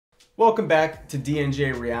Welcome back to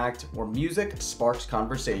DNJ React, where music sparks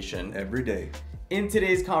conversation. Every day. In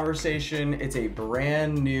today's conversation, it's a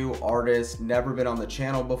brand new artist, never been on the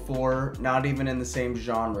channel before, not even in the same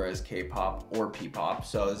genre as K-pop or P-pop,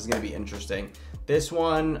 so this is gonna be interesting. This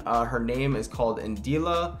one, her name is called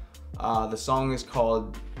INDILA. The song is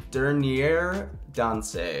called Dernière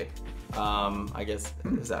Danse. I guess,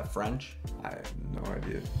 is that French? I have no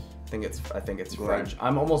idea. I think it's French.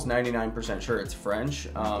 I'm almost 99% sure it's French.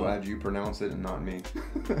 I'm glad you pronounce it and not me.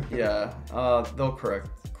 Yeah, they'll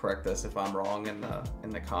correct this if I'm wrong in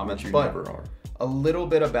the comments. You but never are. A little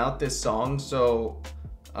bit about this song. So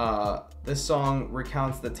this song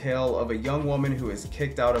recounts the tale of a young woman who is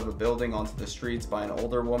kicked out of a building onto the streets by an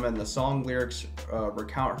older woman. The song lyrics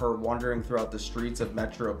recount her wandering throughout the streets of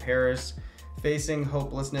Metro Paris, facing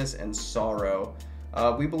hopelessness and sorrow.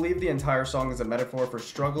 We believe the entire song is a metaphor for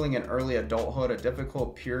struggling in early adulthood, a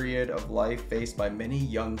difficult period of life faced by many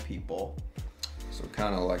young people. So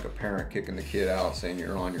kind of like a parent kicking the kid out, saying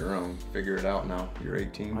you're on your own. Figure it out now. You're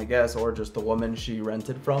 18. I guess, or just the woman she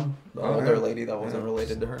rented from, the older lady that wasn't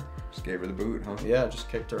related to her. Just gave her the boot, huh? Yeah, just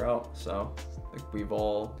kicked her out. So like we've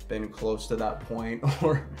all been close to that point,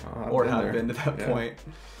 or have been to that point.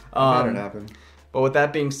 Had it happen. But with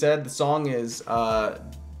that being said, the song is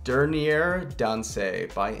Dernière Danse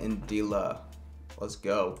by INDILA. Let's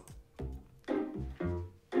go. I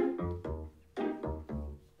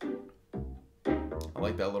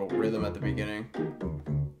like that little rhythm at the beginning.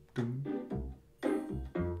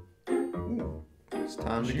 Ooh, it's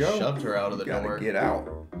time to She go. shoved her out of the Gotta door. get out.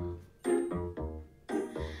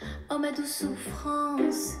 Oh ma douce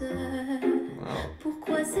souffrance,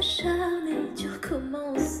 pourquoi s'acharner, tu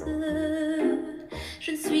recommences.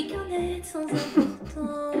 Je ne suis qu'un être sans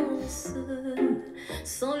importance.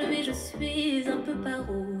 Sans lui je suis un peu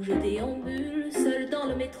paro. Je déambule seul dans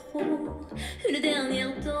le métro. Une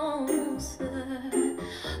dernière danse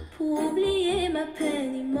pour oublier ma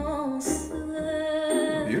peine immense.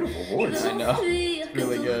 Beautiful voice. I know. It's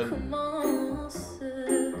really good.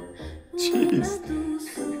 Jeez.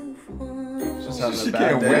 Just having a She bad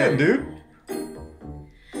can't day. win, dude.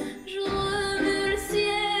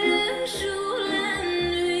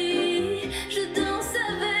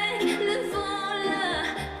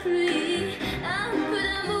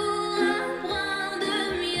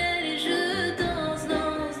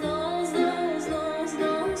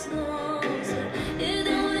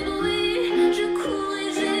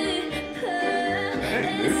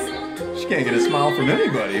 Can't get a smile from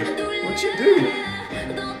anybody. What'd you do?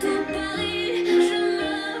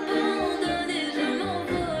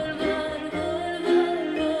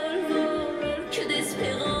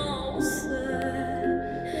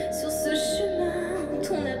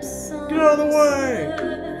 Get out of the way!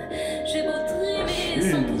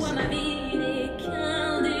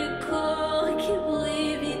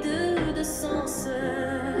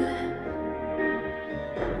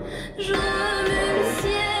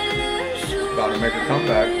 About to make her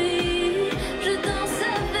comeback.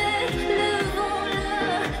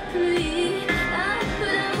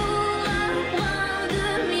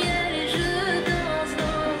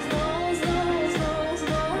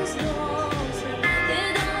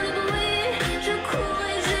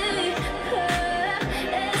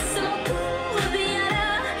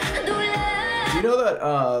 You know that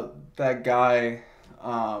that guy,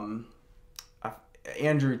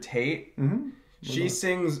 Andrew Tate? Mm-hmm. She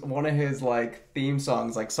sings one of his like theme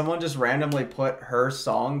songs. Like someone just randomly put her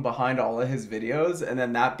song behind all of his videos, and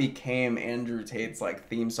then that became Andrew Tate's like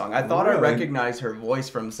theme song. I thought I recognized her voice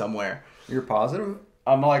from somewhere. You're positive?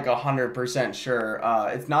 I'm like 100% sure.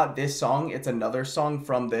 It's not this song. It's another song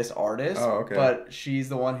from this artist. Oh, okay. But she's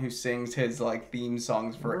the one who sings his like theme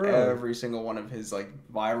songs for every single one of his like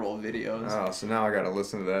viral videos. Oh, so now I gotta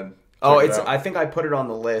listen to that. I think I put it on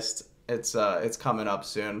the list. It's coming up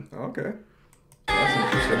soon. Okay.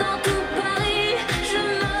 That's interesting.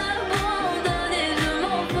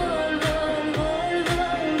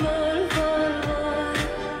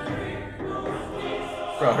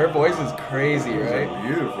 Bro, her voice is crazy, right?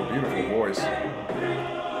 Beautiful, beautiful voice. She's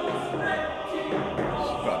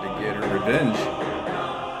about to get her revenge.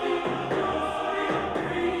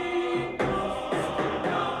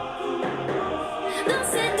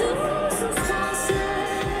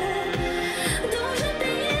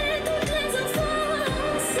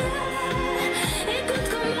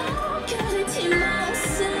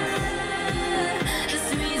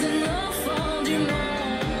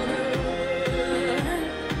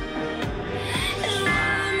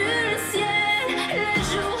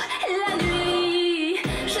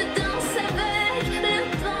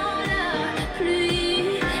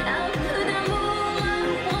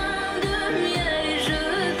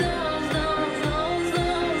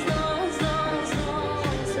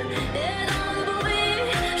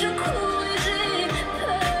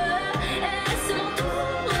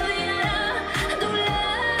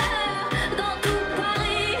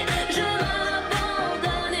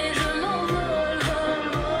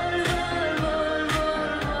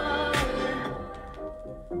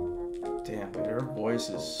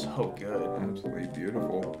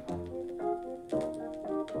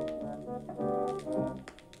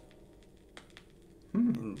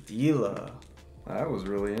 INDILA. That was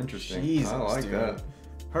really interesting. Jesus, I like dude. that.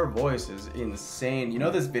 Her voice is insane. You know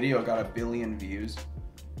this video got 1 billion views?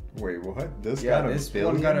 Wait, what? This Yeah, got a this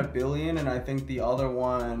billion? one got 1 billion, and I think the other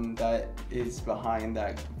one that is behind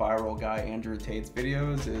that viral guy Andrew Tate's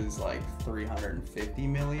videos is like 350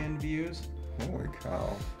 million views. Holy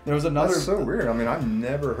cow. There was another. That's so weird. I mean, I've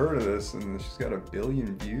never heard of this, and she's got 1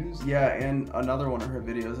 billion views? Yeah, and another one of her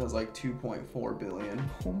videos has like 2.4 billion.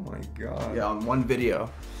 Oh my god. Yeah, on one video.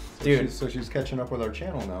 So Dude. so she's catching up with our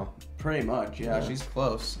channel now. Pretty much, yeah, Yeah. she's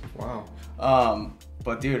close. Wow.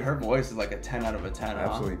 But dude, her voice is like a 10 out of a 10.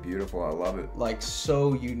 Absolutely beautiful. I love it. Like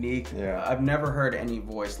so unique. Yeah. I've never heard any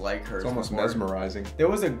voice like hers. It's almost before. mesmerizing. There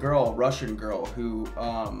was a girl, Russian girl, who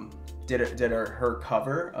did her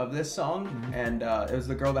cover of this song, and it was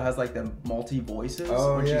the girl that has like the multi voices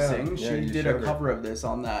when yeah. she sings. Yeah, She you did a showed her. cover of this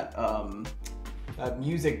on that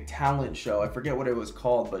music talent show. I forget what it was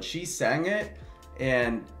called, but she sang it.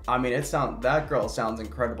 And I mean, that girl sounds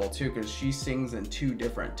incredible too, because she sings in 2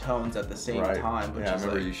 different tones at the same time. Which Yeah, I is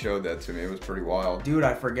remember like, you showed that to me. It was pretty wild. dude,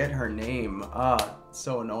 I forget her name.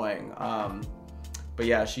 So annoying. But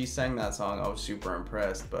yeah, she sang that song. I was super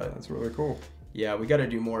impressed. But That's really cool. yeah, we got to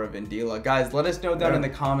do more of INDILA. Guys, let us know down in the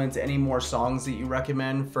comments any more songs that you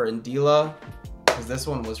recommend for INDILA, because this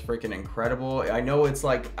one was freaking incredible. I know it's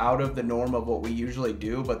like out of the norm of what we usually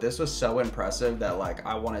do, but this was so impressive that like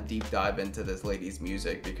I want to deep dive into this lady's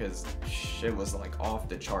music, because it was like off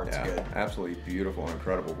the charts Yeah, good. absolutely beautiful and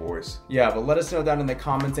incredible voice. Yeah, but let us know down in the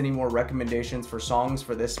comments any more recommendations for songs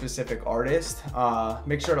for this specific artist.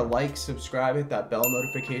 Make sure to like, subscribe, hit that bell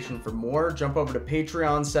notification for more. Jump over to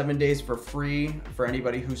Patreon, 7 days for free for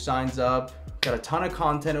anybody who signs up. Got a ton of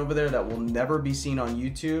content over there that will never be seen on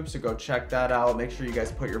YouTube, so go check that out. Make sure you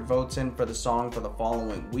guys put your votes in for the song for the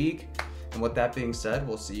following week. And with that being said,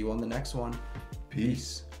 we'll see you on the next one.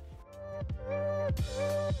 Peace.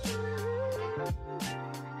 Peace.